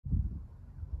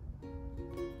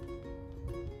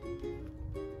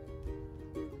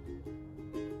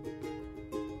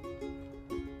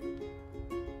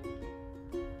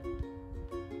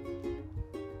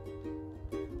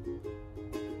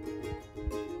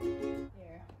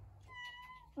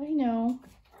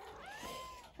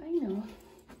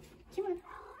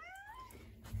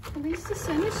the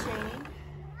sun is shining.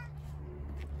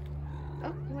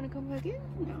 Oh, you want to come back in?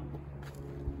 No.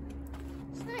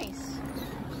 It's nice.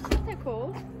 It's not that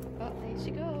cold. Oh, there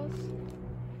she goes.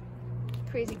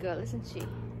 Crazy girl, isn't she?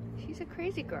 She's a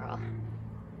crazy girl.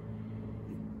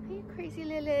 Are you crazy,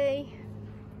 Lily?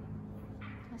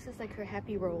 This is like her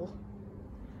happy roll.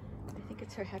 I think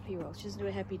it's her happy roll. She doesn't do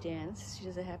a happy dance. She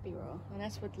does a happy roll, and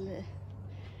that's what Mr.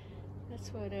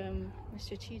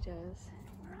 Chi does.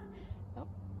 Oh,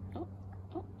 oh,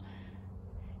 oh.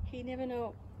 He never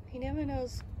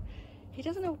knows. He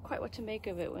doesn't know quite what to make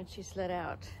of it when she's let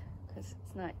out, because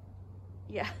it's not.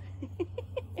 Yeah.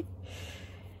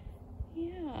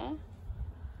 Yeah.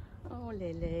 Oh,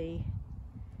 Lily.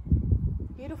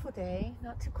 Beautiful day.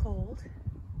 Not too cold.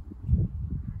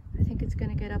 I think it's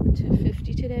gonna get up to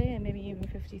 50 today, and maybe even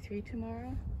 53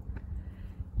 tomorrow.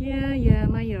 Yeah,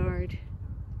 my yard.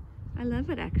 I love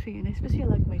it actually, and especially I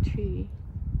like my tree.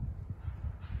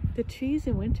 The trees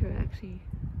in winter are actually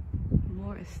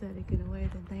more aesthetic in a way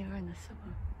than they are in the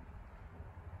summer.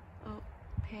 Oh,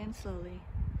 pan slowly.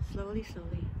 Slowly.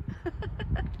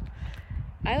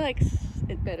 I like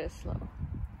it better slow.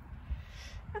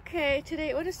 Okay,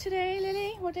 today, what is today,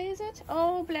 Lily? What day is it?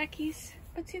 Oh, blackies.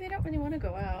 But see, they don't really want to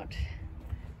go out.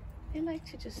 They like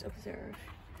to just observe.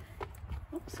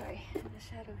 Oops, sorry, in the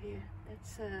shadow here.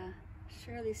 That's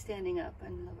Shirley standing up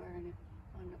and Laverne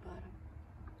on the bottom.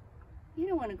 You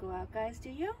don't want to go out, guys, do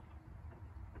you?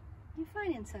 You're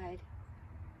fine inside.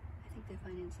 I think they're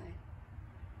fine inside.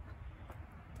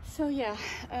 So yeah,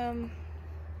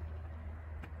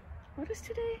 what is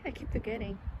today? I keep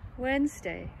forgetting.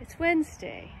 Wednesday. It's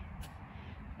Wednesday.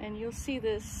 And you'll see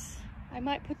this. I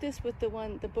might put this with the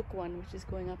book one, which is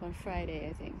going up on Friday,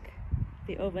 I think.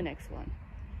 The Overnext one.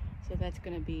 So that's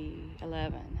going to be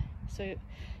 11. So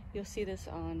you'll see this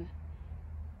on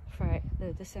Friday,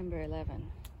 the December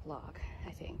 11 vlog,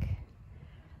 I think.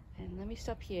 And let me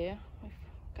stop here. We've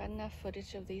got enough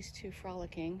footage of these two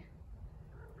frolicking.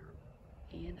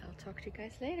 And I'll talk to you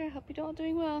guys later. Hope you're all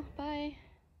doing well. Bye.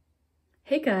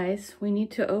 Hey guys, we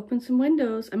need to open some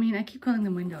windows. I mean, I keep calling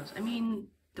them windows. I mean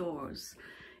doors.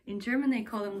 In German, they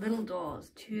call them little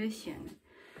doors, Türchen.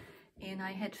 And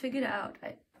I had figured out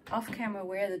off camera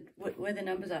where the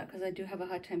numbers are, because I do have a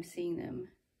hard time seeing them.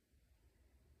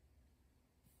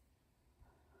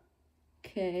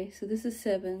 Okay, so this is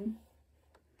 7.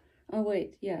 Oh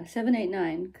wait, yeah, 7, 8,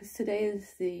 9, because today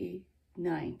is the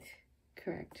 9th,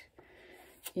 correct.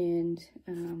 And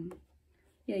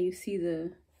yeah, you see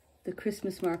the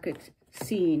Christmas market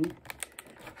scene.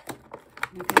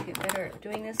 I'm gonna get better at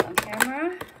doing this on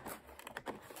camera.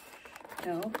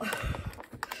 No,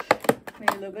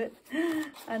 maybe a little bit.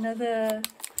 Another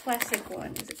classic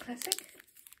one. Is it classic?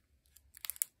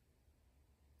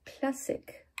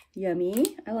 Classic.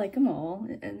 Yummy. I like them all.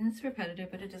 And it's repetitive,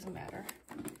 but it doesn't matter.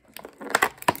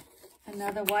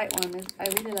 Another white one. I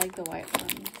really like the white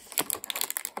ones.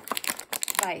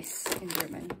 Weiss in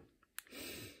German.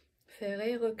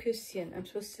 Ferrero Küsschen. I'm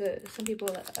supposed to, some people,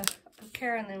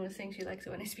 Karen was saying she likes it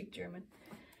when I speak German.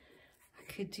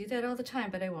 I could do that all the time,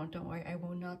 but I won't. Don't worry, I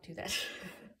will not do that.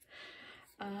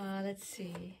 Let's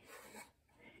see.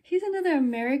 He's another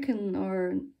American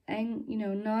or, you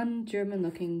know, non-German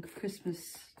looking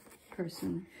Christmas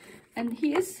person. And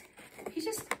he's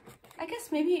just, I guess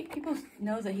maybe people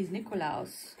know that he's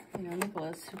Nikolaus, you know,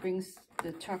 Nicholas, who brings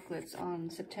the chocolates on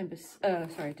December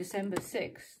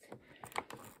 6th.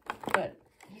 But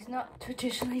he's not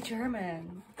traditionally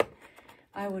German,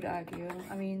 I would argue.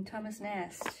 I mean, Thomas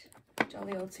Nast,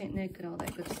 jolly old Saint Nick and all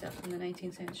that good stuff from the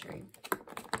 19th century.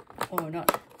 Oh,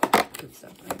 not good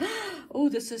stuff. Oh,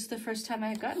 this is the first time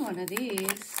I've gotten one of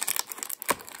these.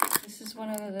 This is one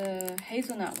of the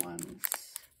hazelnut ones.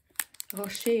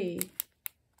 Rocher.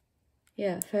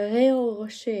 Yeah, Ferrero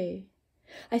Rocher.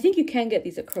 I think you can get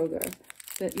these at Kroger,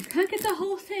 but you can't get the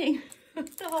whole thing,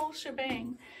 the whole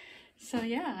shebang. So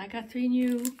yeah, I got 3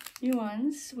 new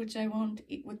ones, which I will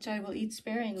eat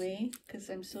sparingly because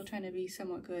I'm still trying to be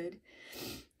somewhat good.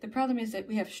 The problem is that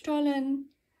we have Stollen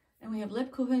and we have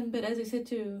Lebkuchen, but as I said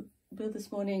to Bill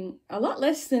this morning, a lot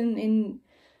less than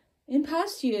in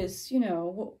past years. You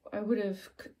know, I would have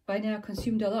by now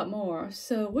consumed a lot more.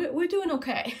 So we're doing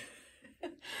okay.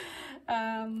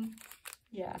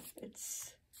 Yeah,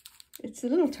 it's a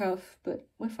little tough, but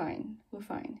we're fine. We're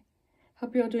fine.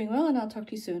 Hope you're all doing well, and I'll talk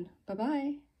to you soon.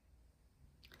 Bye-bye.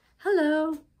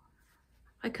 Hello.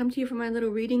 I come to you from my little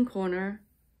reading corner.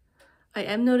 I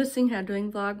am noticing how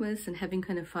doing Vlogmas and having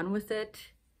kind of fun with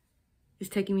it is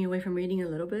taking me away from reading a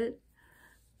little bit.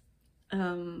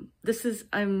 I'm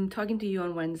talking to you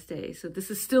on Wednesday, so this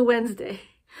is still Wednesday.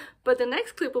 But the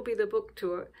next clip will be the book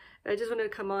tour. I just wanted to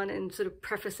come on and sort of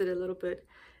preface it a little bit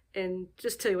and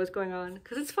just tell you what's going on,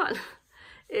 because it's fun.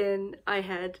 And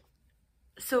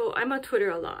so I'm on Twitter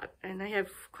a lot, and I have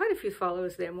quite a few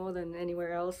followers there, more than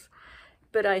anywhere else.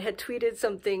 But I had tweeted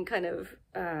something kind of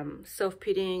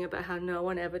self-pitying about how no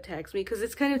one ever tags me, because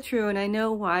it's kind of true, and I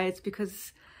know why. It's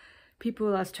because people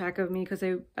lost track of me, because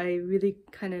I really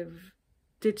kind of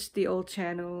ditched the old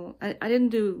channel. I didn't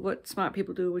do what smart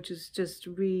people do, which is just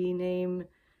rename.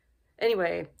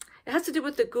 Anyway, it has to do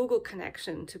with the Google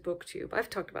connection to BookTube. I've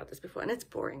talked about this before, and it's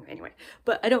boring anyway.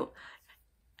 But I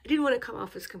didn't want to come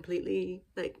off as completely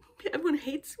like everyone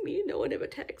hates me, no one ever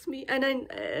tags me, and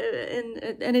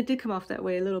it did come off that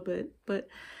way a little bit. But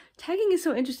tagging is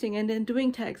so interesting, and then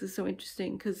doing tags is so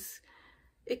interesting, because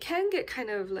it can get kind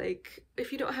of like,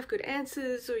 if you don't have good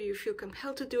answers or you feel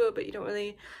compelled to do it, but you don't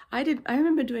really. I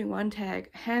remember doing one tag.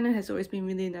 Hannah has always been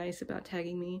really nice about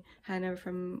tagging me. Hannah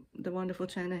from the wonderful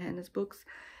channel Hannah's Books,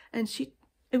 and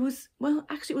it was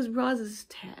Roz's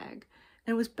tag,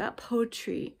 and it was about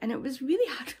poetry, and it was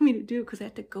really hard for me to do because I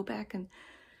had to go back, and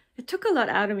it took a lot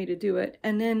out of me to do it.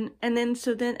 And then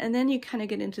you kind of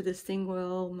get into this thing,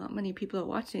 well, not many people are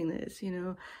watching this, you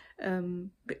know.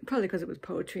 Probably because it was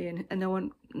poetry, and no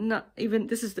one, not even,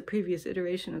 this is the previous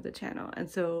iteration of the channel, and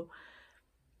so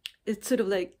it's sort of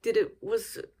like,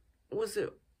 was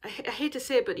it, I hate to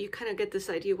say it, but you kind of get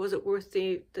this idea, was it worth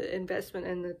the investment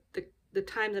and the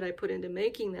time that I put into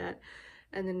making that?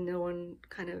 And then no one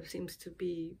kind of seems to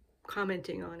be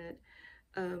commenting on it.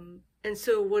 And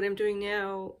so what I'm doing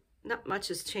now, not much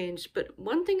has changed, but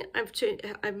one thing I've changed,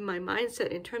 my mindset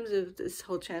in terms of this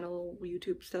whole channel,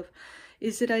 YouTube stuff,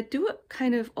 is that I do it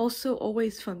kind of also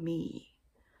always for me,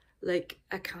 like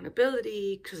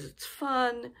accountability, because it's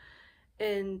fun,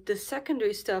 and the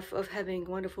secondary stuff of having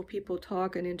wonderful people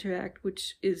talk and interact,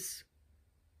 which is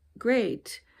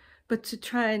great, but to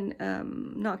try and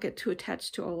not get too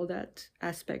attached to all that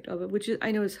aspect of it, which is,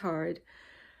 I know is hard,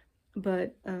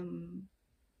 but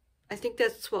I think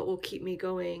that's what will keep me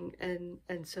going.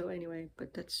 And so anyway,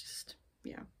 but that's just,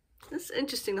 yeah, that's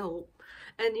interesting, the whole,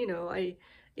 and you know,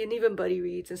 and even buddy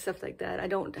reads and stuff like that, I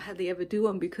don't hardly ever do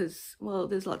them because, well,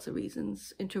 there's lots of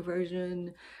reasons.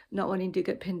 Introversion, not wanting to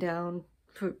get pinned down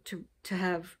to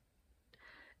have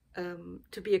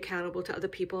to be accountable to other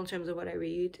people in terms of what I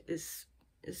read is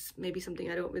maybe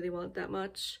something I don't really want that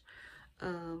much.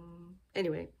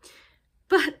 Anyway,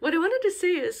 but what I wanted to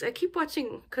say is I keep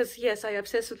watching, because yes, I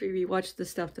obsessively rewatch the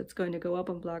stuff that's going to go up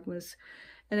on Vlogmas,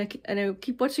 and I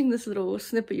keep watching this little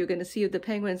snippet you're going to see of the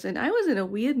penguins, and I was in a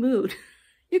weird mood.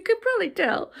 You could probably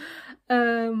tell.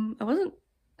 I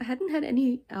hadn't had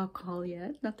any alcohol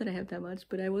yet, not that I have that much,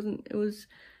 but I was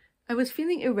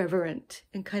feeling irreverent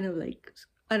and kind of like,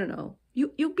 I don't know,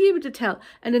 you'll be able to tell.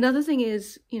 And another thing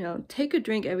is, you know, take a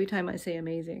drink every time I say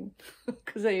amazing,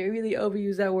 because I really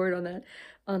overuse that word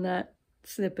on that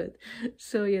snippet.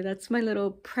 So yeah, that's my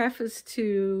little preface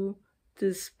to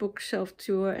this bookshelf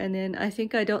tour. And then I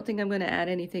don't think I'm going to add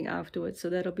anything afterwards, so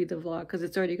that'll be the vlog, because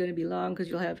it's already going to be long, because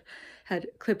you'll have had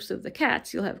clips of the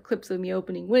cats, you'll have clips of me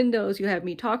opening windows, you have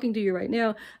me talking to you right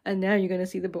now, and now you're going to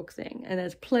see the book thing, and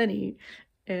that's plenty.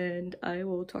 And I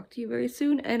will talk to you very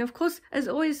soon. And of course, as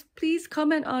always, please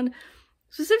comment on,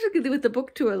 specifically with the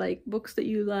book tour, like books that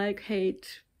you like,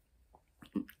 hate.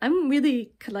 I'm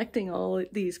really collecting all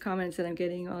these comments that I'm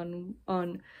getting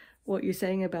on what you're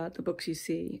saying about the books you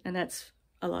see, and that's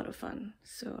a lot of fun.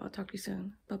 So I'll talk to you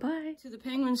soon. Bye-bye. To the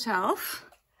penguin shelf,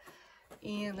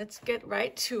 and let's get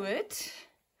right to it.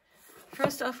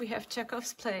 First off, we have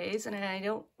Chekhov's plays, and I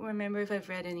don't remember if I've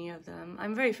read any of them.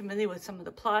 I'm very familiar with some of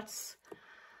the plots,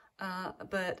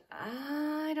 but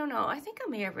I don't know. I think I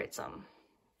may have read some.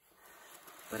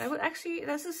 But I would actually,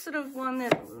 this is sort of one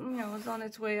that, you know, is on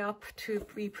its way up to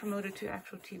be promoted to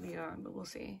actual TBR, but we'll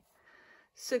see.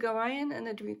 Sigarion and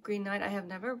the Green Knight I have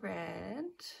never read,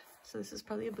 so this is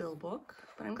probably a Bill book,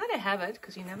 but I'm glad I have it,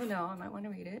 because you never know, I might want to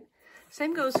read it.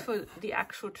 Same goes for the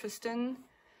actual Tristan.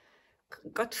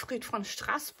 Gottfried von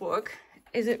Straßburg.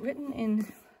 Is it written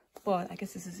in, well, I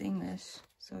guess this is English,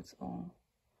 so it's all.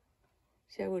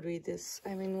 See, I would read this.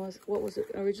 I mean, what was it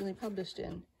originally published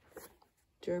in?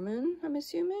 German, I'm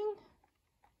assuming?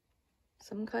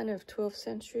 Some kind of 12th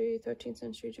century, 13th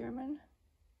century German.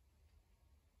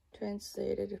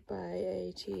 Translated by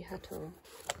A.T. Hatto.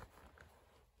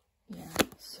 Yeah,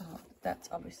 so that's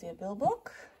obviously a Bill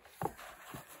book.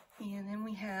 And then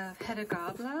we have Hedda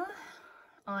Gabler.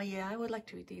 Oh yeah, I would like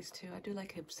to read these too. I do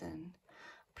like Ibsen.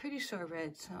 Pretty sure I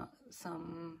read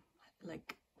some,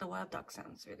 like, The Wild Duck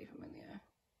sounds really familiar.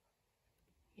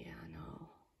 Yeah, I know.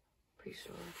 Pretty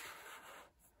sure.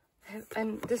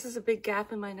 And this is a big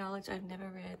gap in my knowledge. I've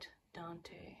never read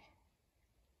Dante.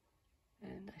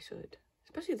 And I should.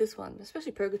 Especially this one,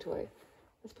 especially Purgatory.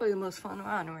 That's probably the most fun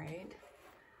one, right?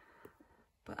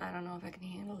 But I don't know if I can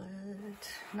handle it.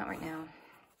 Not right now.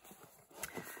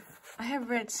 I have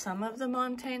read some of the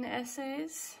Montaigne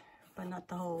essays, but not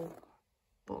the whole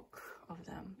book of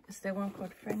them. Is there one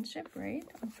called Friendship, right?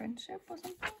 On Friendship or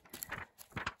something?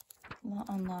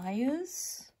 On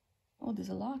liars? Oh, there's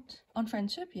a lot. On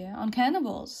Friendship, yeah. On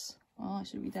cannibals. Oh, I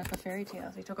should read that for fairy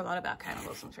tales. We talk a lot about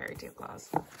cannibals in fairy tale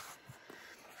class.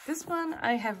 This one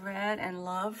I have read and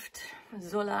loved.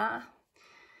 Zola.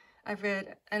 I've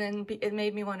read, and then it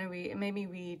made me want to read, it made me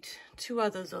read 2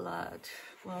 other Zola.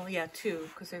 Well, yeah, 2,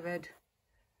 because I read,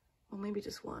 well, maybe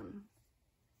just one.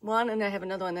 One, and I have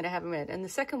another one that I haven't read. And the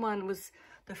second one was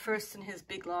the first in his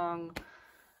big, long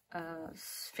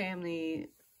family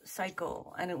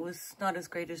cycle. And it was not as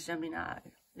great as Gemini, I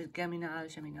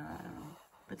don't know.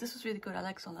 But this was really good. I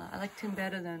like Zola. I liked him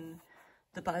better than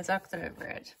the Balzac that I've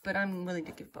read. But I'm willing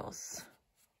to give both,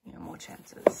 you know, more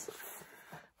chances.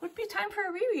 Would be time for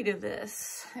a reread of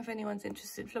this, if anyone's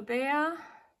interested. Flaubert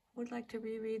would like to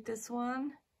reread this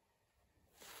one.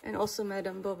 And also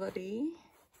Madame Bovary.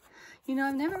 You know,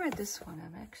 I've never read this one.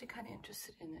 I'm actually kind of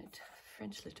interested in it.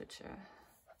 French literature.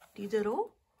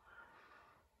 Diderot.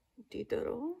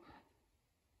 Diderot.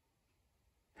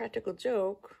 Practical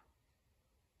Joke.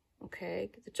 Okay,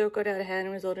 the joke got out of hand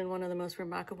and resulted in one of the most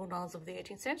remarkable novels of the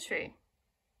 18th century.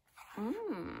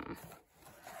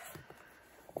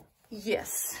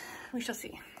 Yes, we shall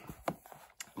see.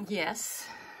 Yes,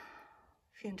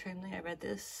 Fear and Trembling, I read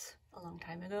this a long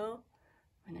time ago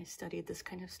when I studied this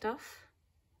kind of stuff.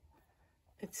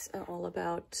 It's all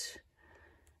about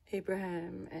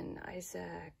Abraham and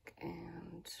Isaac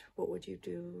and what would you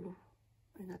do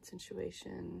in that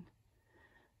situation.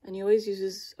 And he always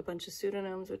uses a bunch of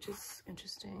pseudonyms, which is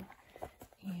interesting.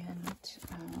 And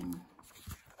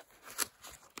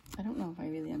I don't know if I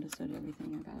really understood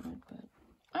everything about it, but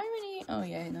irony. Oh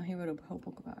yeah, no, he wrote a whole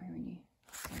book about irony.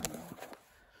 So,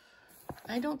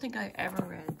 I don't think I ever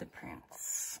read The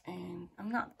Prince, and I'm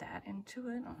not that into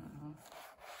it. I don't know.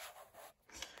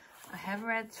 I have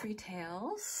read 3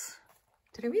 Tales.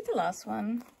 Did I read the last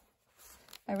one?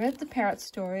 I read The Parrot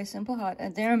Story, Simple Heart,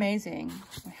 and they're amazing.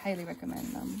 I highly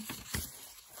recommend them.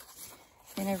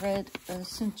 And I read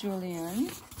St.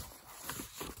 Julian.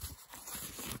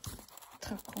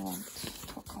 Trocante.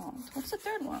 What's the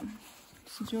third one?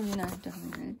 St. Julian I've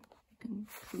definitely read. You can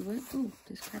prove it. Ooh,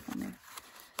 there's crap on there.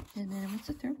 And then what's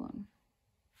the third one?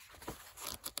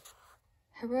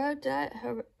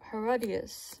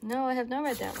 Herodias. No, I have not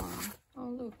read that one. Oh,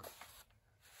 look.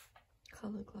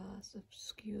 Color glass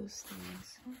obscures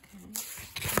things. Okay.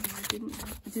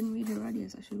 I didn't read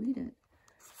Herodias. I should read it.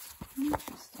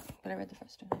 Interesting. But I read the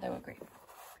first 2. They were great.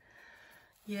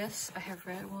 Yes, I have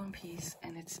read One Piece,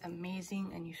 and it's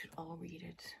amazing, and you should all read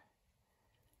it.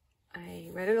 I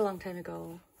read it a long time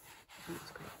ago. I think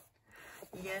it's great.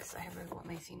 Yes, I have read What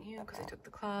May Seem New because I took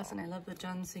the class, and I love the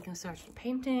John Seeking Sargent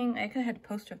painting. I actually had a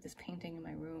poster of this painting in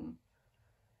my room.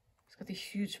 It's got these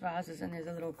huge vases, and there's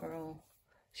a little girl.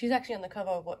 She's actually on the cover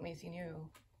of What May Seem New.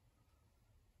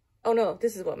 Oh no,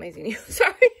 this is What May Seem New.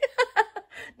 Sorry.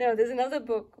 No, there's another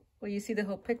book where you see the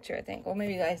whole picture, I think. Or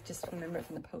maybe I just remember it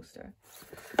from the poster.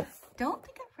 Don't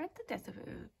think I've read The Death of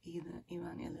Ivan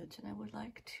Illich, and I would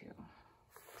like to.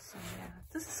 So yeah,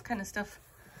 this is kind of stuff.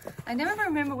 I never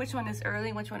remember which one is early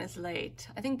and which one is late.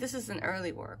 I think this is an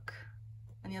early work,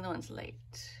 and the other one's late.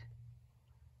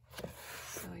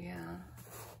 So yeah.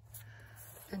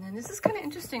 And then this is kind of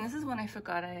interesting. This is one I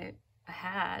forgot I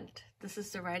had. This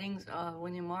is the writings of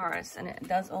William Morris, and it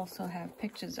does also have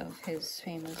pictures of his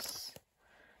famous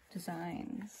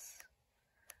designs.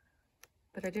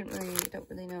 But I don't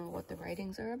really know what the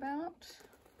writings are about.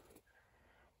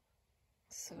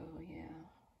 So yeah.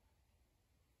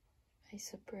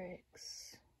 Asa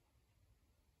Briggs.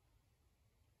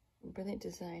 A brilliant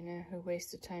designer who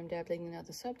wasted time dabbling in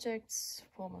other subjects,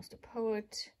 foremost a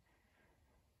poet.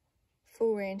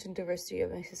 Full range and diversity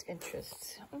of his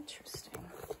interests. Interesting.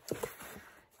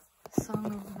 Song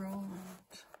of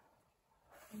Roland.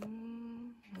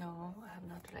 No, I have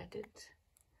not read it.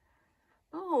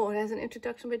 Oh, it has an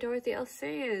introduction by Dorothy L.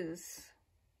 Sayers.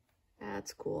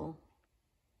 That's cool.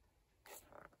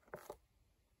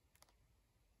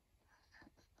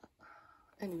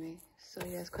 Anyway, so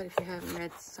yes, quite a few haven't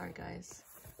read. Sorry, guys.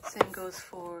 Same goes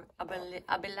for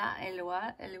Abela and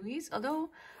Eloise. Although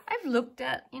I've looked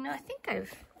at, you know, I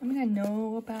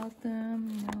know about them,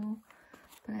 you know,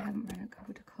 but I haven't read it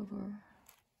cover to cover.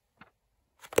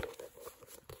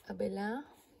 Abela.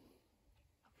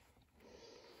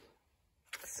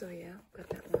 So yeah, got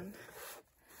that one.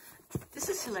 This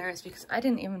is is hilarious because I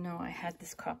didn't even know I had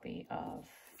this copy of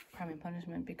Crime and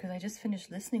Punishment because I just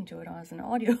finished listening to it as an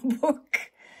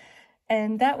audiobook.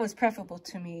 And that was preferable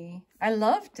to me. I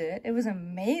loved it. It was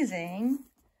amazing.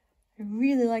 I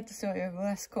really liked the story of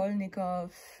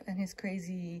Raskolnikov and his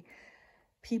crazy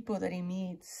people that he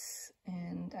meets.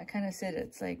 And I kind of said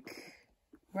it's like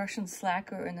Russian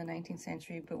Slacker in the 19th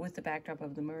century, but with the backdrop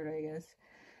of the murder, I guess.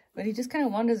 But he just kind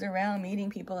of wanders around meeting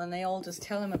people and they all just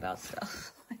tell him about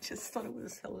stuff. I just thought it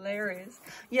was hilarious.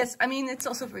 Yes, I mean, it's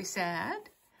also very sad,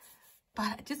 but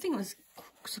I just think it was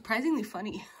surprisingly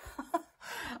funny.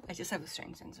 I just have a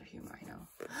strange sense of humor, I know.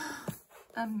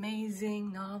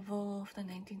 Amazing novel of the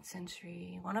 19th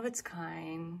century, one of its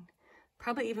kind.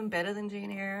 Probably even better than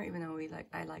Jane Eyre, even though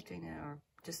I like Jane Eyre, or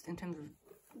just in terms of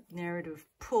narrative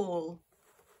pull.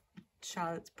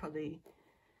 Charlotte's probably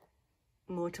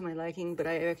more to my liking, but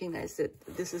I recognize that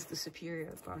this is the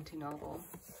superior Bronte novel.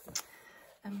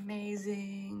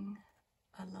 Amazing.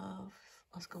 I love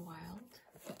Oscar Wilde,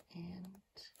 and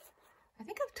I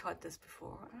think I've taught this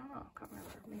before. I don't know, I can't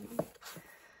remember, maybe.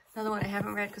 Another one I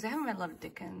haven't read, because I haven't read a lot of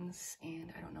Dickens,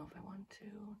 and I don't know if I want to.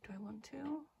 Do I want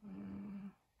to?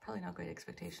 Probably not Great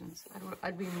Expectations.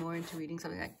 I'd be more into reading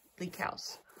something like Bleak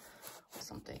House or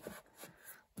something.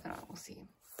 I don't know, we'll see.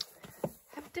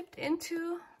 Have dipped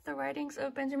into the writings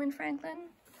of Benjamin Franklin,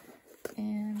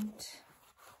 and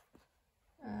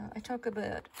I talk a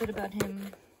bit about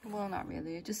him. Well, not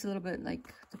really, just a little bit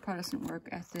like the Protestant work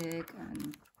ethic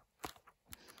and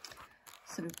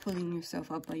sort of pulling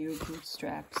yourself up by your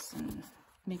bootstraps and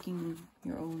making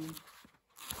your own.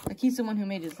 Like, he's the one who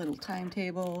made his little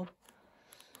timetable.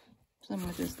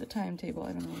 Somewhere there's the timetable,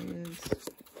 I don't know what it is.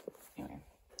 Anyway.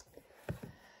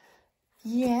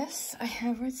 Yes, I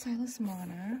have read Silas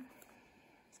Marner.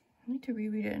 I need to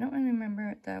reread it. I don't really remember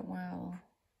it that well.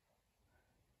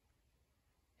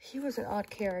 He was an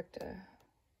odd character.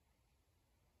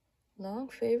 Long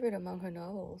favorite among her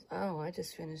novels. Oh, I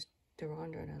just finished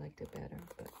Deronda and I liked it better,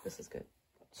 but this is good.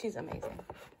 She's amazing.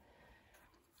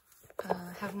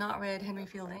 Have not read Henry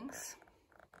Fielding's.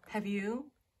 Have you?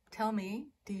 Tell me.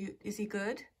 Is he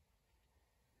good?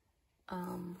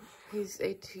 He's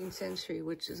 18th century,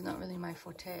 which is not really my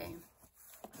forte.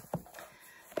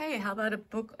 Hey, how about a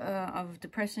book of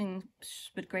depressing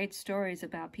but great stories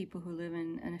about people who live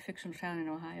in a fictional town in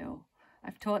Ohio?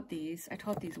 I've taught these. I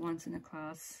taught these once in a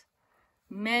class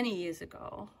many years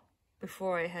ago,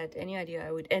 before I had any idea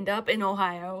I would end up in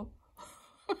Ohio.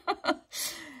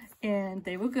 And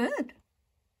they were good.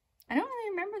 I don't really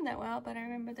remember them that well, but I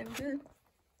remember they were good.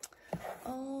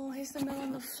 Oh, here's the Mill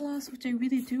and the Floss, which I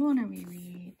really do want to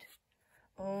reread.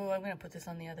 Oh, I'm going to put this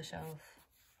on the other shelf.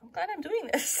 I'm glad I'm doing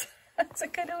this. It's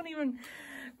like I don't even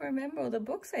remember the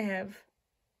books I have.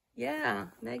 Yeah,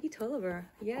 Maggie Tulliver.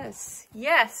 Yes.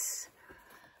 Yes.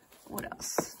 What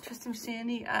else? Tristram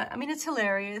Shandy. I mean, it's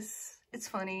hilarious. It's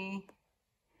funny.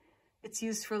 It's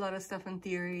used for a lot of stuff in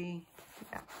theory.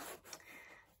 Yeah.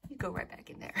 You go right back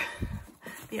in there.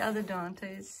 The other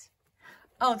Dantes.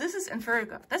 Oh, this is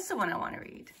Inferno. That's the one I want to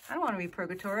read. I don't want to read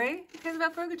Purgatory. Who cares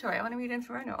about Purgatory? I want to read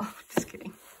Inferno. Just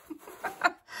kidding.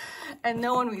 And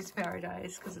no one reads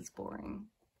Paradise because it's boring.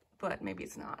 But maybe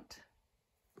it's not.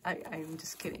 I'm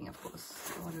just kidding, of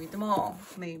course. I want to read them all.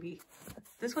 Maybe.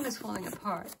 This one is falling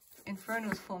apart.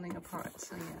 Inferno is falling apart.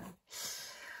 So yeah.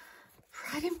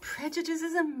 Pride and Prejudice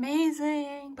is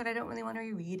amazing. But I don't really want to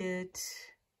reread it.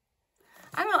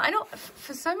 I don't know,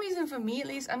 for some reason, for me at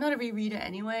least, I'm not a rereader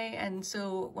anyway, and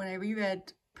so when I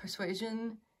reread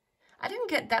Persuasion, I didn't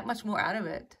get that much more out of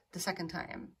it the second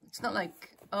time. It's not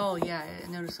like, oh yeah, I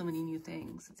noticed so many new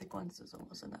things. It's like once is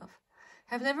almost enough.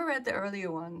 I've never read the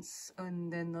earlier ones,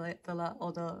 and then the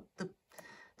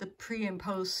pre and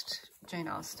post Jane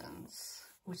Austens,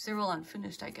 which they're all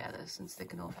unfinished, I gather, since they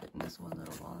can all fit in this one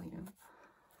little volume.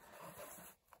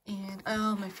 And,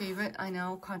 oh, my favorite, I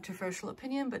know, controversial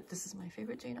opinion, but this is my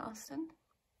favorite Jane Austen.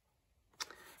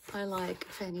 I like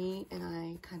Fanny, and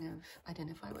I kind of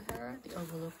identify with her, the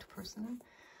overlooked person.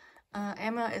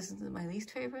 Emma is my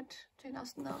least favorite Jane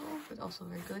Austen novel, but also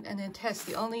very good. And then Tess,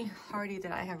 the only Hardy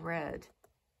that I have read.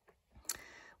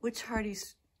 Which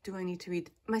Hardys do I need to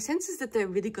read? My sense is that they're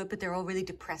really good, but they're all really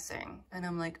depressing. And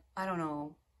I'm like, I don't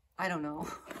know. I don't know.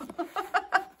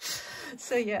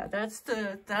 So yeah, that's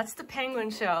the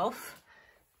Penguin shelf,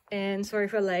 and sorry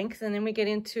for length. And then we get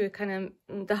into kind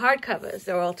of the hardcovers.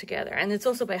 They're all together, and it's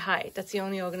also by height. That's the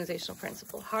only organizational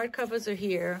principle. Hardcovers are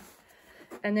here,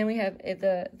 and then we have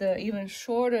the even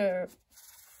shorter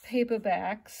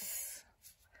paperbacks,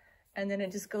 and then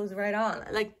it just goes right on.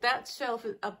 Like that shelf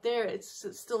up there, it's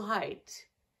still height,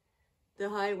 the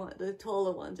high one, the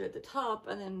taller ones are at the top,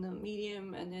 and then the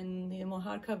medium, and then the more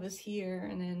hardcovers here,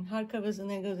 and then hardcovers, and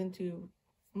then it goes into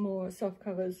more soft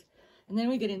covers. And then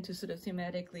we get into sort of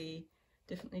thematically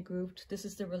differently grouped. This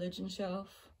is the religion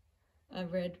shelf.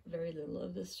 I've read very little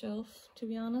of this shelf, to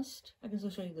be honest. I can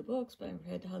still show you the books, but I've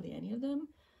read hardly any of them.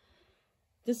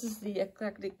 This is the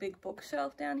eclectic big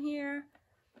bookshelf down here.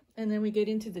 And then we get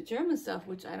into the German stuff,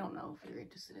 which I don't know if you're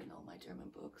interested in all my German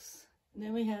books. And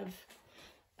then we have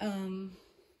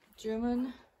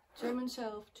German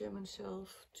shelf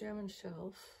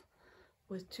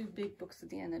with two big books at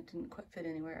the end that didn't quite fit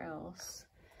anywhere else.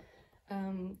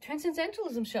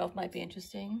 Transcendentalism shelf might be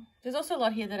interesting. There's also a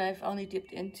lot here that I've only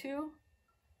dipped into.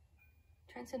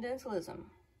 Transcendentalism.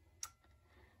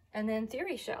 And then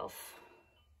theory shelf.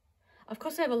 Of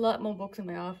course, I have a lot more books in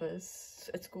my office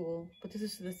at school, but this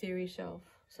is the theory shelf,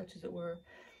 such as it were.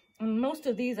 And most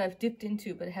of these I've dipped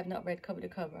into, but I have not read cover to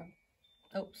cover.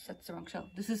 Oops, that's the wrong shelf.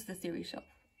 This is the theory shelf.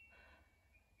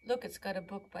 Look, it's got a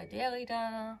book by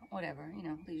Derrida, whatever, you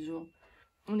know, the usual.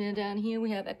 And then down here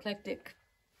we have eclectic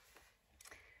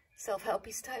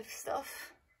self-helpy type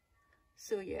stuff.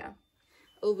 So yeah,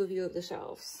 overview of the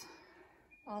shelves.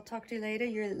 I'll talk to you later.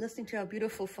 You're listening to our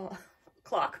beautiful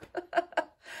clock.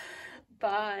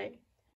 Bye.